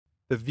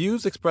The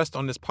views expressed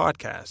on this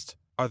podcast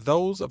are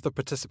those of the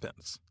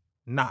participants,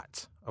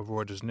 not of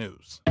Reuters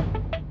News.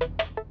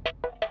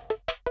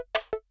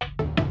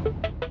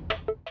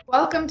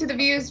 Welcome to the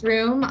Views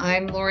Room.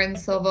 I'm Lauren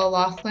Silva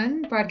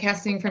Laughlin,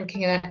 broadcasting from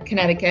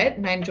Connecticut,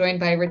 and I'm joined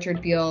by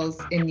Richard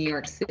Beals in New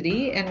York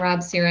City and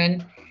Rob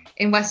Siren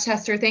in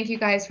Westchester. Thank you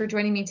guys for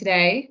joining me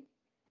today.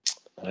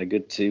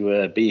 Good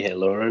to be here,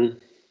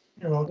 Lauren.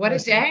 What a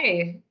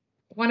day.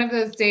 One of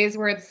those days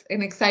where it's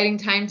an exciting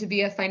time to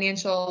be a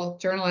financial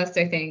journalist,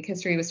 I think.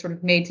 History was sort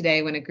of made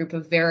today when a group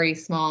of very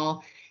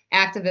small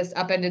activists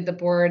upended the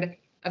board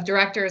of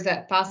directors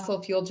at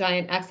fossil fuel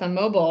giant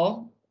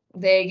ExxonMobil.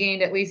 They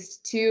gained at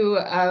least two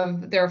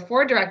of their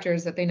four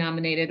directors that they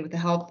nominated with the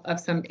help of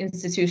some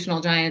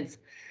institutional giants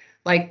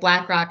like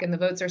BlackRock, and the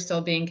votes are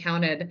still being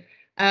counted.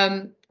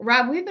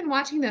 Rob, we've been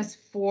watching this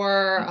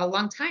for a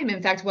long time.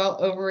 In fact, well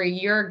over a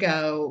year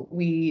ago,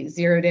 we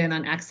zeroed in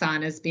on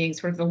Exxon as being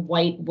sort of the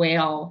white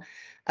whale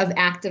of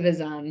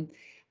activism.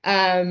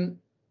 And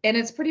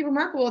it's pretty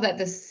remarkable that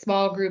this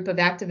small group of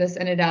activists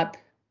ended up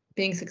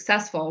being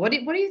successful. What do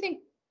you think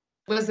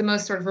was the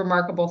most sort of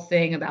remarkable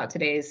thing about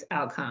today's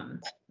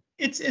outcome?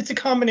 It's a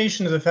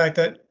combination of the fact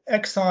that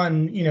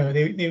Exxon,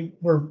 they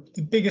were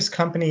the biggest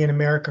company in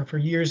America for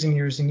years and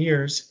years and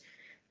years.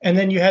 And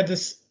then you had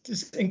this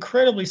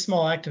incredibly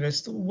small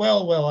activist,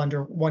 well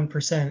under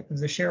 1% of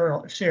the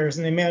shares,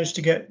 and they managed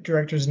to get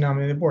directors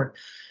nominated to the board.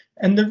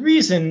 And the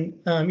reason,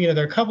 there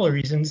are a couple of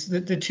reasons.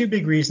 The two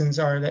big reasons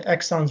are that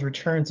Exxon's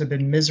returns have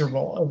been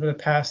miserable over the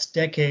past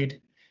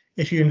decade.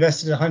 If you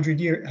invested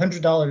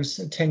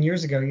 $100 10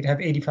 years ago, you'd have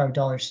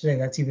 $85 today.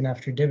 That's even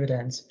after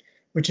dividends,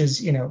 which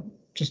is,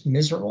 just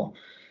miserable.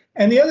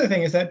 And the other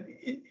thing is that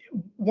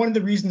one of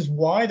the reasons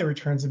why the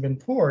returns have been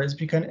poor is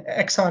because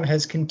Exxon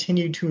has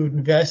continued to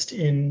invest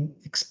in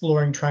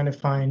exploring, trying to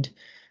find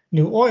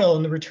new oil,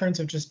 and the returns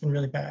have just been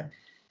really bad.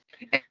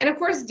 And of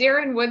course,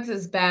 Darren Woods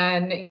has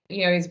been,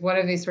 he's one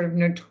of these sort of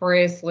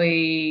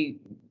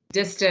notoriously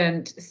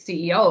distant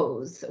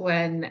CEOs.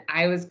 When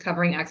I was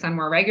covering Exxon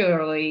more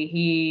regularly,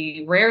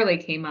 he rarely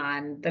came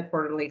on the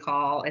quarterly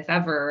call, if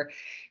ever.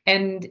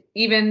 And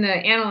even the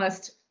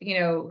analysts,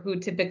 who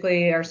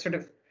typically are sort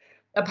of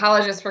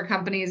apologists for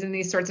companies in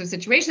these sorts of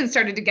situations,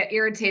 started to get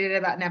irritated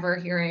about never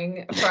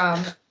hearing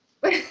from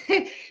Woods.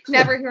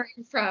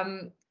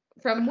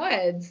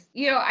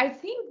 I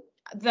think,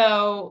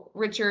 though,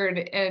 Richard,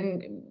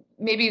 and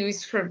maybe we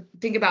sort of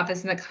think about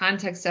this in the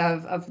context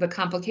of the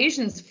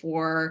complications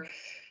for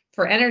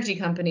energy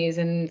companies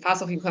and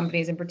fossil fuel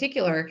companies in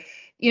particular,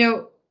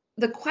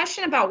 the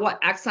question about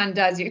what Exxon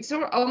does, you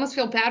sort of almost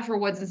feel bad for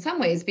Woods in some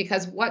ways,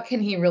 because what can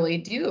he really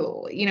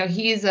do?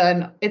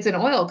 It's an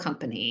oil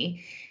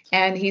company,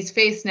 and he's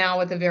faced now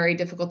with a very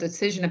difficult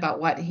decision about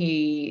what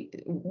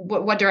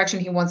direction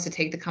he wants to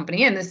take the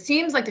company in. This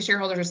seems like the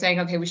shareholders are saying,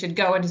 okay, we should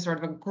go into sort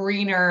of a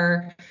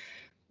greener,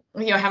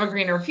 have a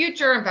greener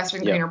future, invest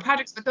in greener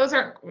projects, but those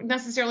aren't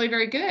necessarily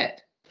very good.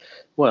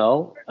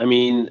 Well,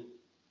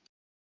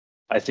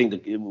 I think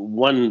that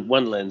one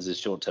lens is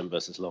short-term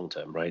versus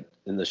long-term, right?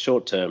 In the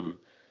short term,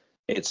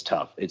 it's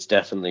tough. It's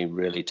definitely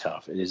really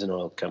tough. It is an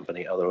oil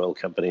company. Other oil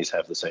companies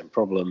have the same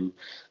problem.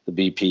 The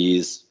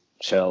BPs,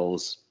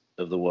 Shells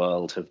of the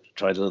world have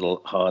tried a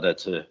little harder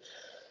to,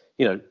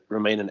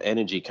 remain an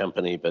energy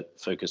company, but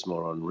focus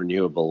more on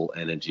renewable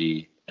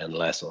energy and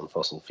less on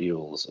fossil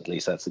fuels. At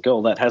least that's the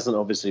goal. That hasn't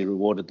obviously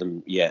rewarded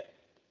them yet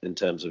in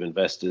terms of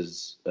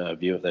investors'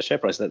 view of their share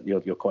price. That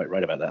you're quite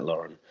right about that,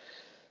 Lauren.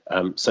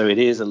 So it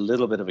is a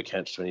little bit of a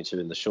catch-22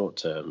 in the short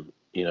term,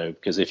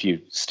 because if you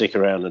stick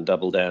around and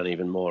double down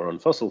even more on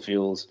fossil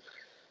fuels,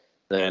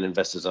 then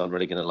investors aren't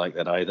really going to like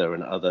that either.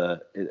 And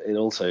it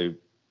also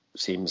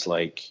seems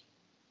like,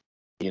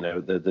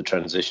 the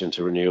transition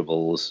to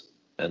renewables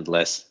and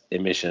less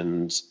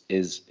emissions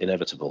is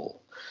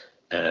inevitable.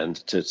 And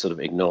to sort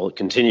of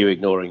continue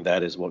ignoring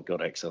that is what got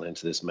Exxon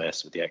into this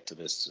mess with the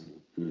activists.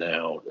 And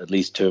now at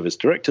least two of its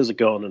directors are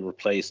gone and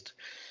replaced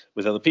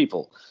with other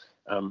people.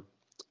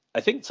 I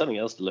think something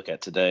else to look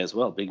at today as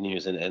well, big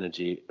news in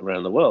energy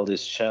around the world,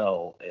 is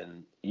Shell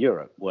in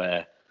Europe,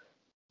 where,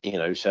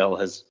 Shell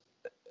has,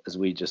 as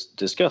we just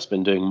discussed,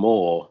 been doing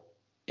more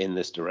in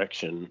this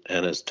direction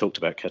and has talked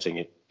about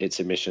cutting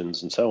its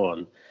emissions and so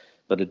on.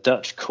 But a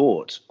Dutch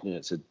court,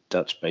 it's a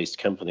Dutch-based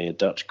company, a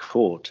Dutch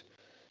court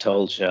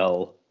told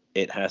Shell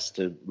it has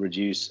to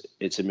reduce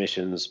its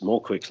emissions more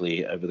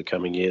quickly over the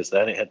coming years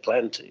than it had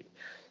planned to.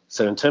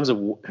 So in terms of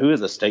who are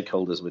the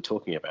stakeholders we're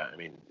talking about,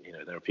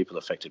 there are people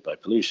affected by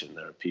pollution,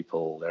 there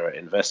are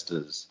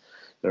investors,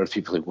 there are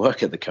people who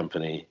work at the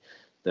company,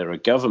 there are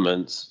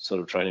governments sort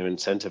of trying to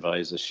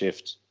incentivize a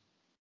shift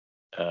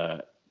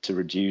to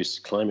reduce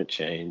climate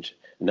change.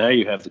 Now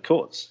you have the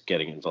courts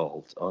getting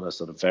involved on a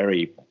sort of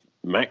very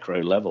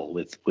macro level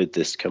with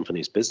this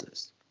company's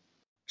business.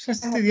 So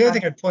the other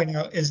thing I'd point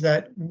out is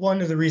that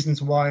one of the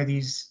reasons why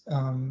these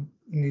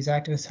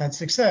activists had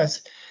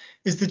success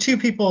is the two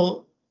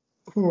people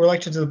who were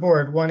elected to the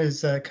board. One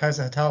is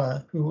Kaisa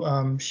Hatala,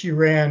 who she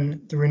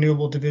ran the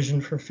renewable division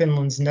for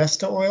Finland's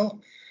Neste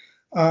Oil,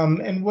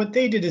 And what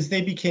they did is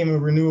they became a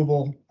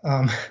renewable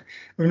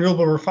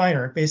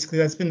refiner. Basically,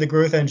 that's been the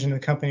growth engine of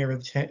the company over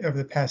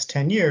the past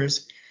 10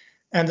 years.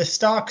 And the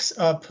stock's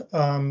up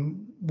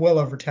well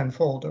over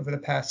tenfold over the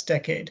past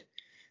decade.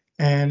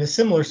 And a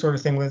similar sort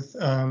of thing with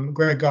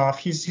Greg Goff.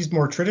 He's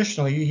more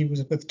traditional. He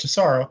was with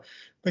Tesoro,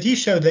 but he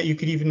showed that you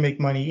could even make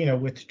money,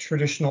 with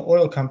traditional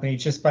oil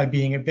companies just by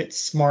being a bit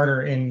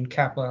smarter in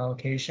capital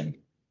allocation.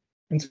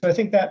 And so I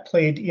think that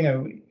played,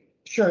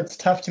 sure, it's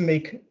tough to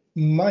make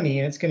money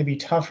and it's going to be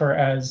tougher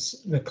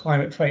as the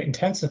climate fight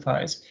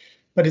intensifies,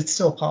 but it's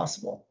still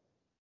possible.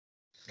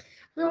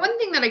 One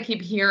thing that I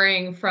keep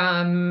hearing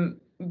from,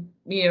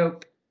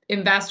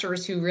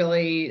 investors who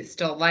really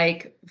still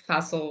like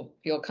fossil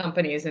fuel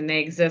companies, and they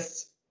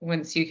exist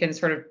once you can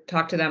sort of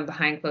talk to them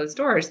behind closed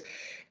doors,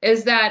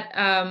 is that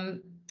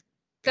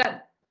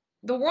that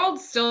the world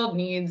still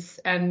needs,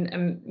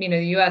 and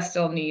the U.S.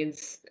 still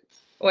needs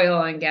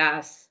oil and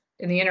gas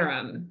in the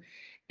interim.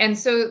 And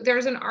so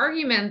there's an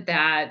argument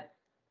that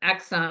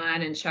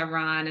Exxon and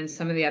Chevron and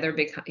some of the other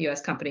big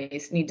U.S.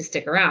 companies need to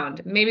stick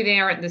around. Maybe they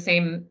aren't the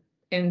same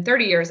in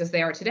 30 years as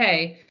they are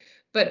today,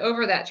 but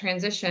over that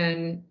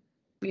transition,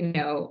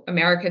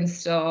 Americans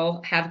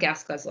still have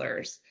gas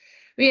guzzlers.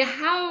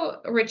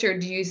 How, Richard,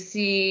 do you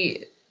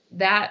see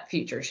that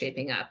future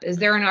shaping up? Is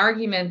there an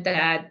argument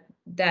that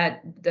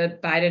the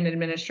Biden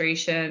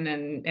administration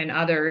and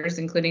others,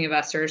 including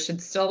investors,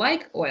 should still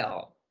like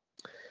oil?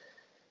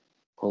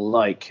 Well,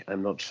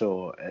 I'm not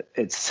sure.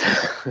 It's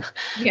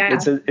yeah.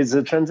 it's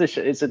a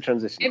transition. It's a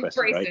transition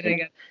question, right?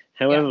 It,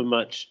 however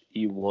much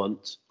you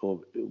want,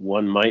 or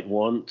one might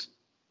want,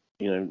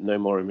 no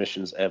more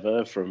emissions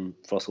ever from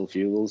fossil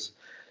fuels,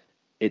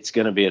 it's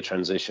going to be a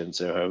transition.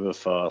 So however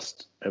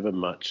fast, however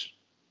much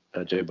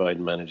Joe Biden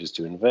manages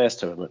to invest,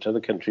 however much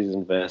other countries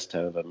invest,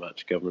 however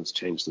much governments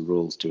change the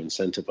rules to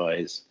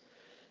incentivize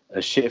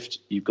a shift,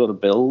 you've got to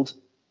build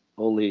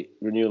all the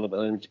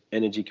renewable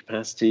energy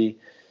capacity.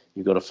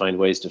 You've got to find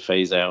ways to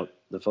phase out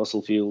the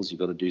fossil fuels. You've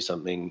got to do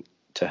something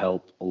to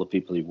help all the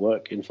people who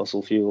work in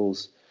fossil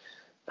fuels.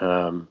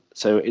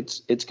 So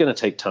it's going to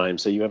take time.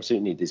 So you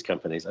absolutely need these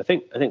companies. I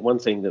think one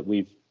thing that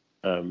we've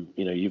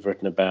you've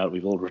written about,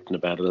 we've all written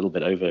about a little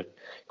bit over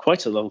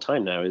quite a long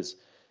time now, is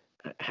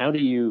how do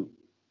you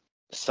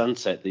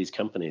sunset these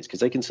companies? Because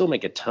they can still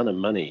make a ton of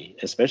money,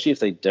 especially if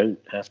they don't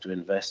have to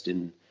invest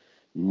in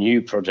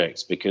new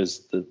projects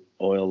because the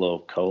oil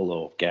or coal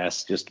or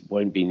gas just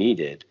won't be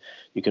needed.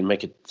 You can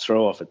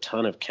throw off a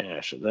ton of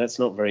cash. That's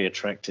not very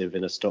attractive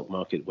in a stock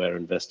market where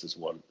investors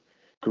want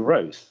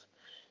growth.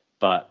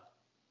 But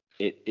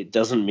it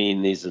doesn't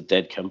mean these are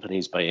dead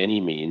companies by any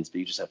means, but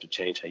you just have to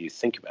change how you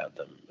think about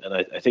them. And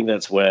I think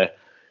that's where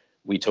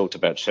we talked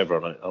about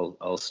Chevron.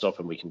 I'll stop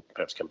and we can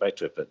perhaps come back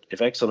to it. But if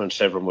Exxon and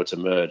Chevron were to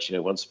merge,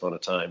 once upon a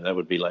time, that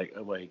would be like,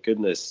 oh my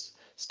goodness,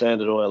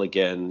 Standard Oil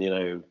again,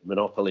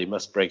 monopoly,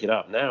 must break it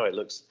up. Now it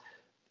looks,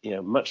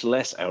 much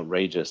less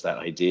outrageous, that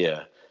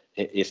idea,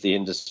 if the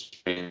industry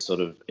is sort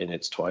of in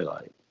its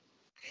twilight.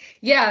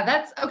 Yeah,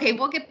 that's okay.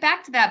 We'll get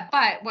back to that.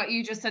 But what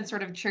you just said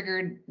sort of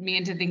triggered me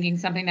into thinking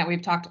something that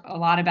we've talked a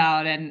lot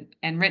about and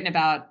written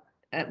about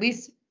at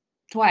least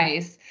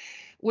twice,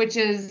 which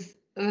is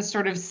the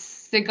sort of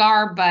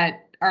cigar butt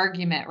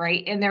argument,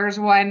 right? And there's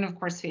one, of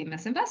course,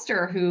 famous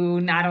investor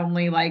who not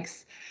only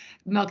likes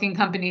milking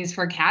companies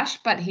for cash,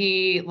 but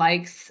he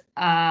likes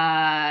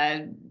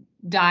dying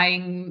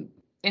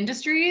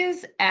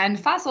industries and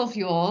fossil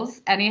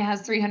fuels, and he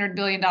has $300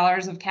 billion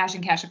of cash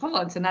and cash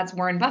equivalents, and that's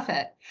Warren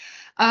Buffett.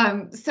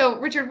 So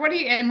Richard,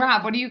 and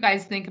Rob, what do you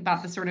guys think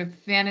about the sort of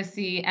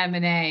fantasy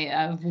M&A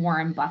of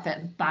Warren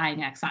Buffett buying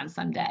Exxon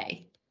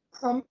someday?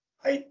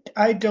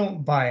 I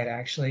don't buy it,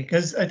 actually,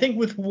 because I think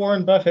with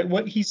Warren Buffett,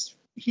 what he's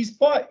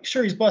bought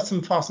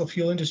some fossil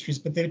fuel industries,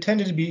 but they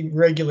tended to be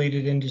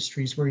regulated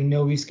industries where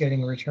he's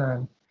getting a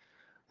return.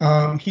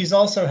 He's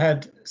also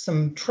had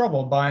some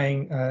trouble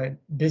buying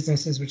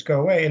businesses which go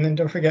away. And then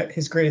don't forget,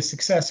 his greatest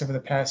success over the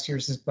past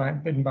years has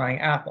been buying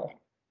Apple,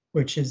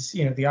 which is,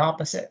 the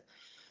opposite.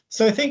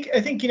 So I think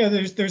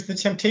there's the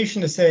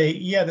temptation to say,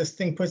 yeah, this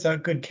thing puts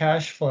out good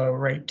cash flow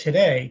right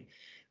today,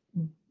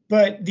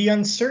 but the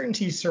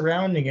uncertainty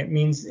surrounding it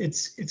means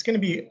it's going to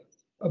be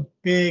a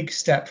big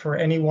step for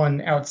anyone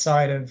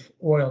outside of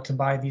oil to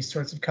buy these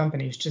sorts of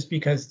companies, just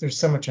because there's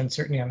so much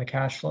uncertainty on the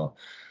cash flow.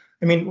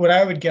 I mean, what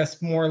I would guess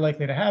more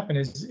likely to happen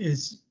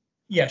is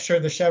yeah,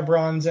 sure, the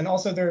Chevrons, and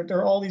also there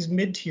are all these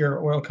mid-tier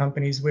oil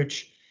companies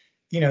which,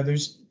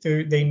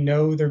 they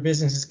know their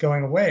business is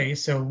going away.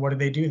 So what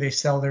do? They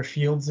sell their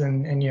fields,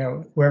 and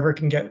whoever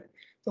can get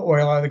the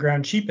oil out of the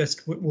ground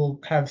cheapest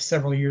will have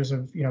several years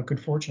of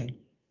good fortune.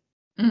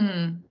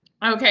 Mm-hmm.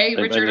 Okay,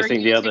 Richard, I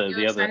think the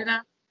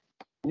other.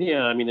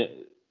 Yeah, I mean,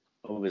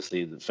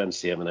 obviously the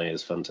fantasy M&A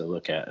is fun to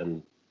look at,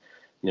 and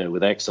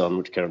with Exxon,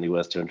 which is currently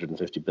worth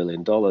 $250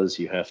 billion,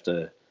 you have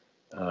to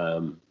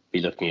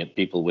be looking at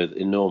people with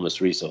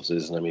enormous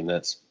resources. And I mean,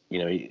 that's,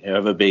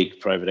 however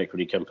big private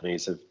equity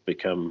companies have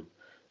become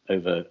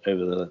over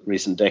the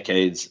recent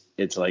decades,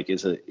 it's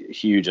a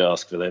huge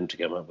ask for them to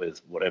come up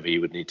with whatever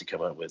you would need to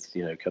come up with,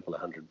 a couple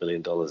of $100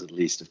 billion at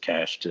least of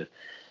cash to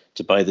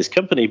buy this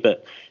company.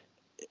 But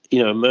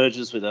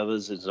mergers with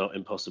others is not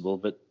impossible.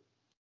 But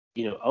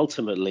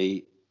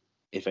ultimately,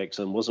 if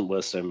Exxon wasn't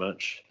worth so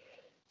much,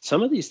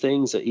 some of these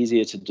things are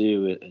easier to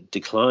do.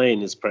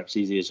 Decline is perhaps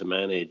easier to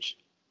manage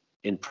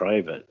in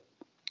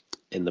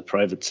the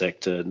private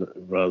sector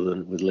rather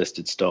than with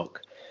listed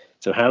stock.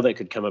 So how that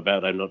could come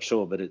about, I'm not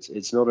sure, but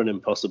it's not an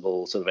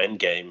impossible sort of end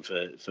game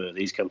for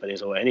these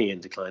companies or any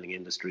in declining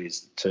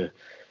industries to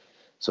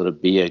sort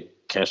of be a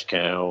cash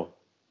cow,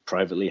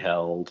 privately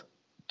held,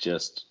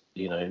 just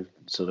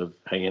sort of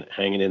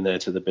hanging in there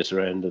to the bitter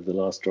end of the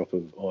last drop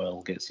of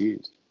oil gets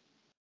used.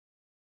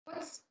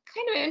 What's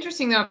kind of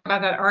interesting though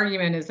about that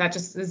argument is that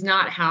just is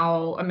not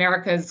how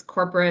America's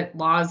corporate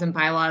laws and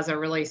bylaws are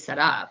really set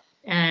up,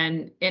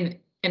 and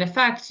in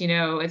effect,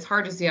 it's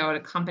hard to see how a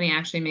company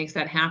actually makes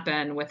that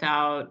happen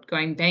without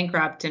going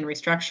bankrupt and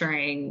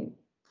restructuring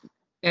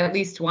at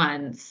least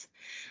once.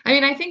 I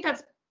mean, I think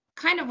that's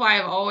kind of why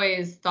I've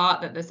always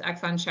thought that this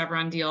Exxon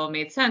Chevron deal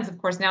made sense. Of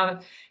course, now,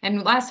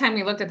 and last time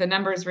we looked at the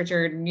numbers,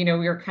 Richard, we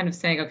were kind of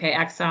saying, okay,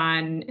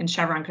 Exxon and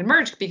Chevron could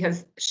merge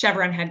because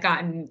Chevron had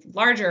gotten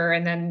larger.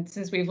 And then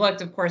since we've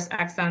looked, of course,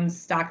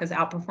 Exxon's stock has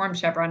outperformed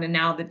Chevron, and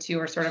now the two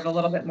are sort of a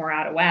little bit more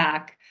out of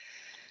whack.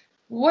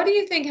 What do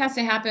you think has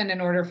to happen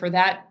in order for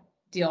that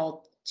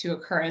deal to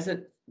occur? Is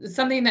it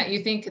something that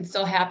you think could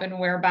still happen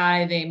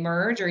whereby they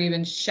merge, or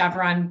even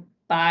Chevron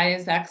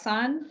buys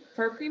Exxon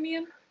for a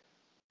premium?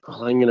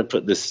 Well, I'm going to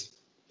put this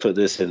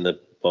in the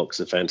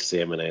box of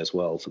fantasy M&A as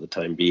well for the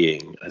time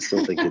being. I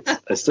still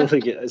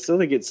think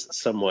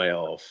it's some way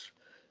off.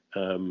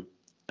 I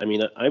mean,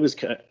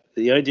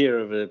 the idea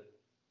of a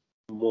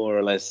more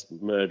or less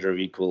merger of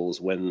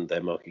equals when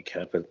their market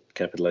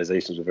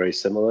capitalizations were very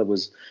similar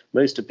was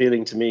most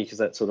appealing to me, because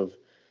that sort of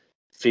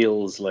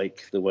feels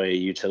like the way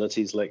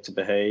utilities like to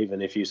behave.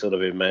 And if you sort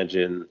of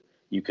imagine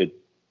you could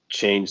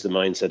change the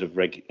mindset of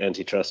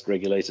antitrust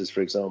regulators,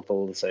 for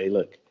example, and say,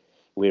 look,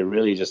 we're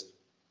really just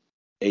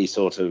a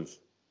sort of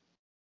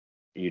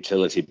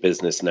utility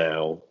business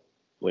now.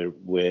 We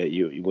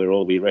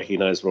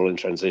recognize we're all in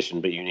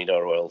transition, but you need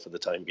our oil for the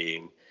time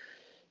being.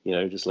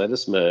 Just let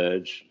us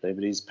merge.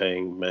 Nobody's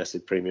paying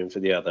massive premium for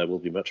the other. We'll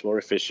be much more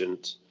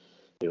efficient.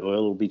 The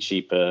oil will be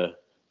cheaper,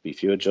 be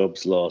fewer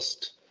jobs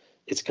lost.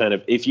 It's kind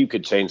of, if you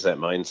could change that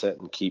mindset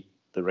and keep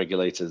the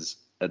regulators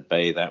at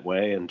bay that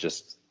way, and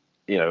just,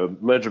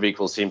 merger of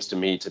equals seems to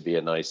me to be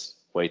a nice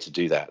way to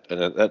do that.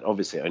 And that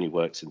obviously only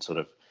works in sort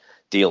of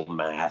deal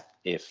math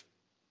if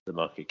the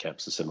market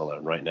caps are similar.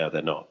 And right now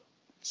they're not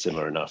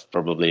similar enough,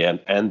 probably.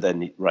 And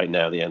then right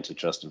now the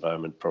antitrust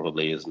environment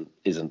probably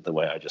isn't the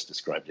way I just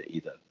described it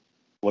either.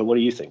 Well, what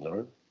do you think,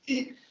 Lauren?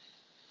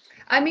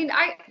 I mean,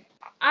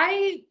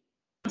 I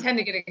tend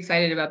to get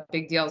excited about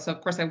big deals, so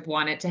of course I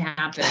want it to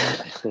happen.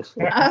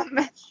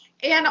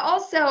 And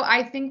also,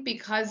 I think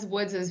because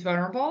Woods is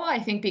vulnerable, I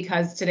think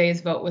because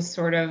today's vote was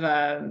sort of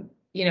a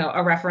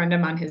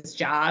referendum on his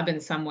job in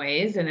some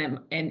ways,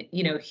 and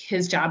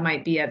his job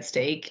might be at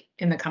stake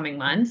in the coming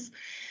months,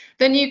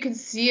 then you could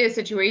see a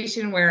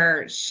situation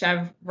where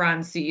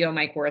Chevron CEO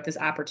Mike Wirth is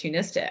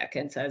opportunistic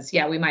and says,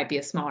 yeah, we might be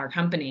a smaller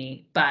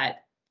company,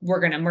 but we're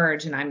going to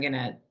merge, and I'm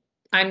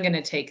going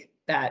to take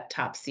that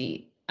top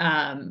seat.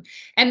 And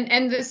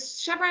this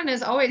Chevron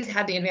has always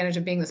had the advantage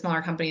of being the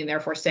smaller company and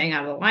therefore staying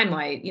out of the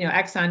limelight.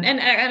 Exxon and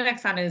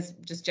Exxon is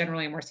just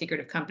generally a more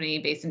secretive company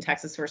based in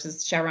Texas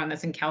versus Chevron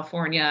that's in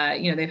California.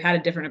 They've had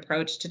a different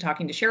approach to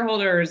talking to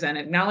shareholders and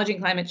acknowledging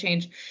climate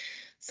change.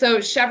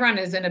 So Chevron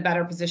is in a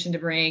better position to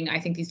bring, I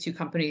think, these two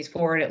companies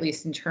forward, at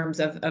least in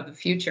terms of the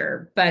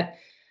future. But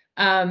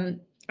I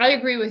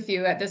agree with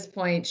you at this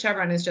point.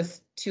 Chevron is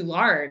just too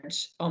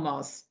large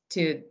almost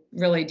to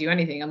really do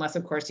anything, unless,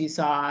 of course, you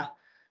saw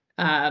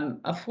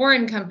a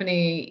foreign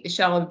company,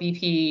 Shell or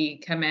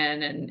BP, come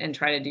in and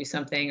try to do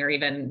something, or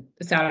even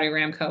Saudi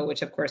Aramco,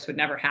 which of course would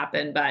never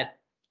happen, but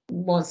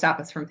won't stop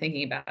us from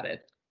thinking about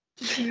it.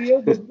 The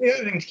other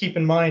thing to keep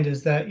in mind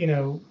is that,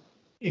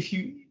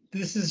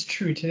 this is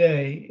true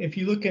today. If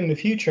you look in the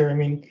future, I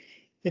mean,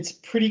 it's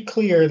pretty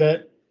clear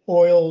that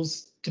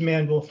oil's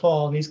demand will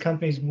fall, and these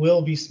companies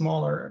will be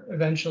smaller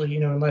eventually,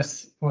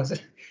 unless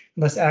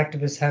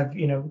activists have,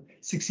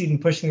 succeed in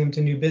pushing them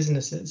to new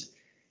businesses.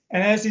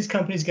 And as these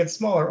companies get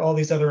smaller, all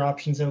these other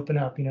options open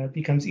up. It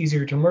becomes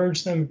easier to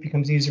merge them. It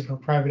becomes easier for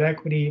private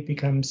equity. It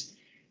becomes,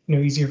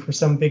 easier for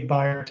some big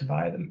buyer to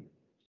buy them.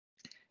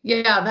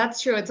 Yeah,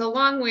 that's true. It's a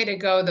long way to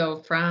go,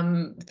 though,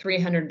 from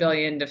 300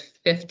 billion to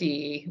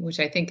 50, which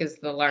I think is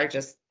the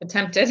largest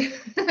attempted.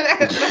 But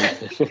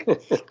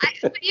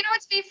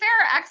to be fair,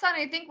 Exxon,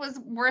 I think, was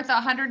worth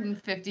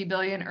 150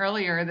 billion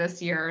earlier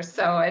this year,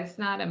 so it's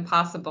not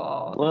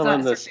impossible. Well,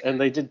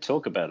 and they did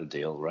talk about a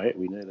deal, right?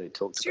 We know they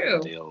talked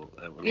about a deal.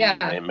 Yeah.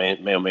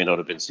 May or may not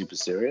have been super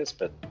serious,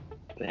 but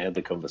they had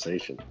the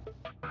conversation.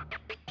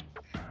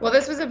 Well,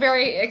 this was a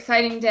very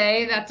exciting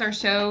day. That's our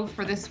show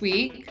for this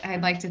week.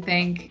 I'd like to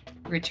thank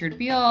Richard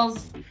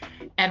Beals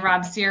and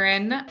Rob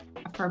Searon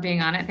for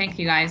being on it. Thank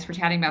you guys for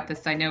chatting about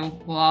this. I know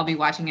we'll all be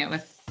watching it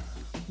with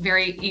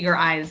very eager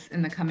eyes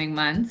in the coming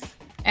months.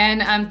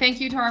 And thank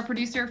you to our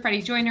producer,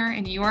 Freddie Joyner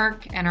in New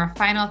York. And our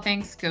final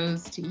thanks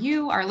goes to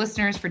you, our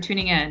listeners, for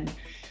tuning in.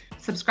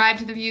 Subscribe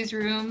to The Views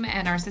Room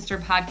and our sister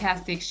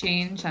podcast, The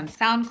Exchange, on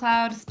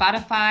SoundCloud,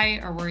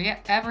 Spotify, or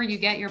wherever you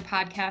get your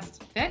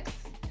podcast fix.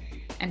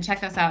 And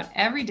check us out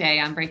every day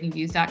on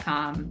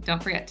breakingviews.com.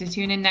 Don't forget to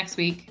tune in next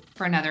week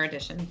for another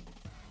edition.